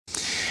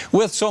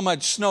With so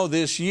much snow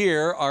this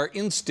year, our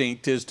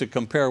instinct is to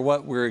compare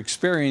what we're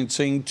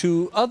experiencing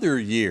to other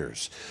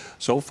years.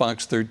 So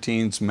Fox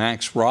 13's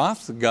Max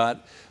Roth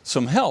got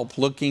some help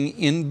looking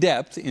in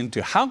depth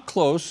into how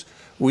close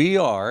we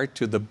are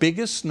to the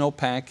biggest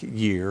snowpack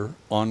year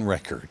on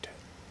record.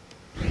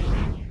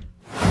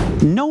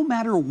 No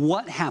matter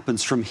what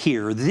happens from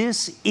here,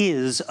 this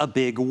is a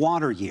big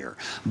water year.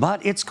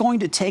 But it's going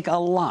to take a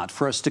lot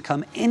for us to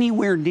come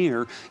anywhere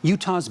near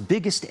Utah's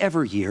biggest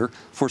ever year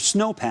for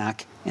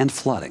snowpack and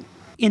flooding.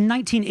 In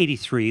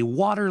 1983,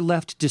 water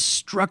left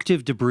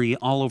destructive debris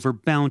all over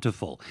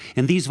Bountiful,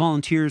 and these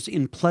volunteers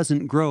in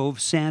Pleasant Grove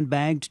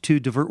sandbagged to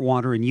divert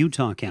water in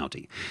Utah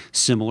County.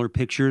 Similar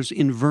pictures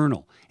in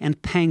Vernal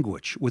and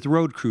Panguitch, with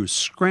road crews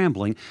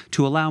scrambling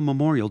to allow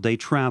Memorial Day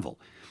travel.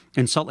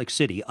 In Salt Lake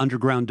City,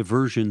 underground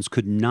diversions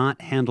could not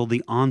handle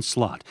the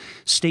onslaught.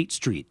 State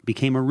Street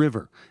became a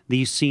river.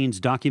 These scenes,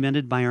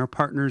 documented by our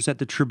partners at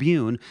the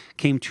Tribune,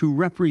 came to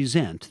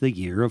represent the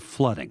year of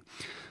flooding.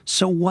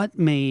 So what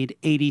made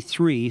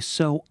 83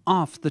 so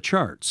off the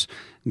charts?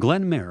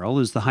 Glenn Merrill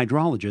is the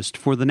hydrologist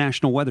for the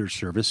National Weather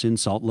Service in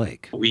Salt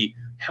Lake. We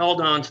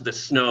held on to the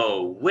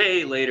snow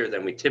way later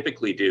than we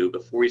typically do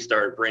before we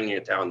started bringing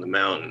it down the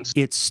mountains.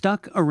 It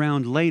stuck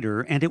around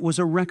later, and it was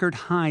a record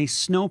high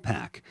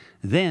snowpack.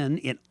 Then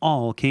it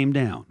all came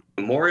down.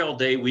 Memorial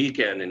Day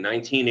weekend in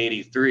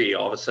 1983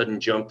 all of a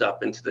sudden jumped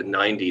up into the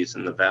 90s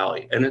in the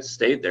valley, and it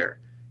stayed there.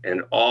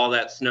 And all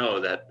that snow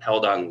that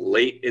held on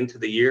late into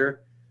the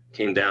year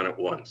came down at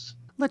once.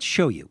 Let's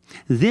show you.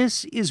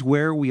 This is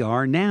where we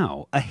are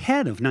now,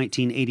 ahead of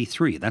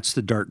 1983. That's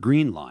the dark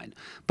green line.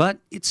 But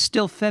it's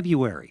still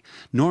February.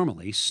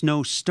 Normally,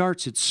 snow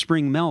starts its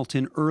spring melt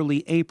in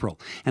early April,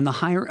 and the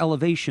higher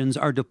elevations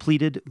are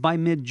depleted by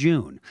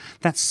mid-June.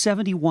 That's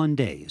 71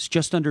 days,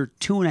 just under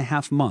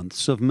 2.5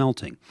 months of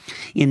melting.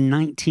 In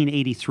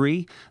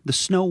 1983, the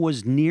snow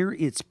was near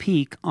its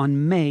peak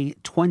on May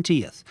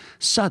 20th.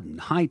 Sudden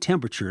high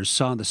temperatures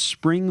saw the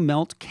spring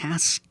melt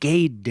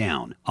cascade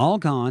down, all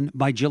gone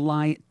by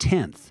July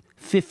 10th,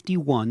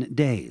 51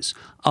 days.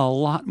 A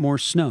lot more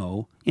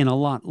snow in a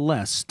lot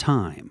less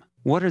time.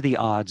 What are the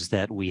odds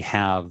that we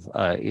have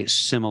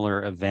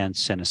similar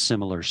events and a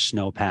similar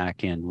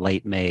snowpack in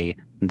late May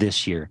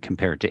this year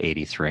compared to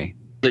 83?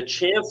 The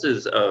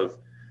chances of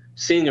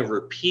seeing a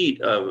repeat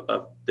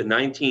of the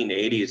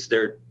 1980s,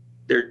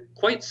 they're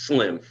quite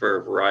slim for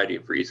a variety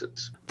of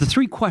reasons. The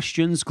three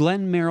questions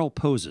Glenn Merrill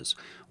poses.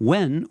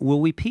 When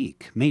will we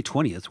peak? May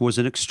 20th was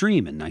an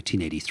extreme in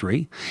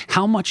 1983.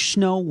 How much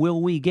snow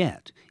will we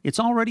get? It's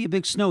already a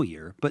big snow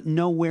year, but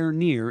nowhere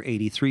near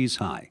 83's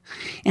high.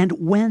 And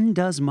when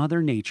does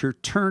Mother Nature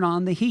turn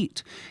on the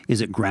heat?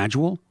 Is it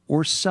gradual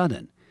or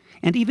sudden?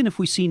 And even if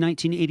we see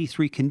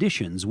 1983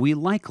 conditions, we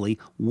likely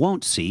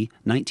won't see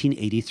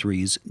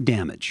 1983's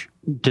damage.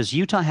 Does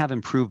Utah have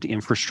improved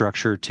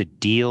infrastructure to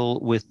deal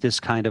with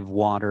this kind of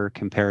water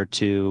compared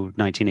to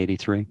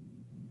 1983?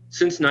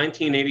 Since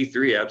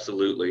 1983,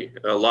 absolutely.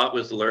 A lot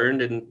was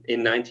learned in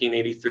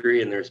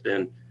 1983, and there's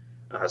been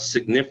a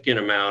significant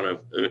amount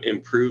of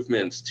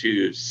improvements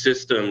to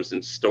systems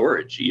and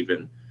storage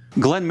even.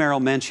 Glenn Merrill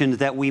mentioned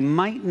that we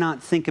might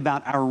not think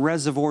about our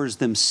reservoirs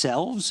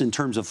themselves in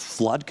terms of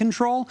flood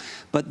control,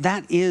 but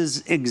that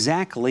is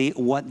exactly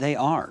what they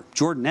are.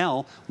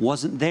 Jordanelle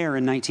wasn't there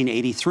in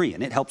 1983,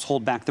 and it helps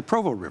hold back the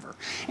Provo River.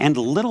 And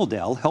Little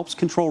Dell helps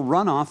control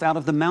runoff out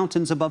of the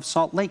mountains above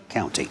Salt Lake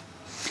County.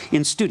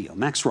 In studio,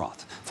 Max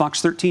Roth,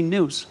 Fox 13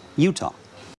 News, Utah.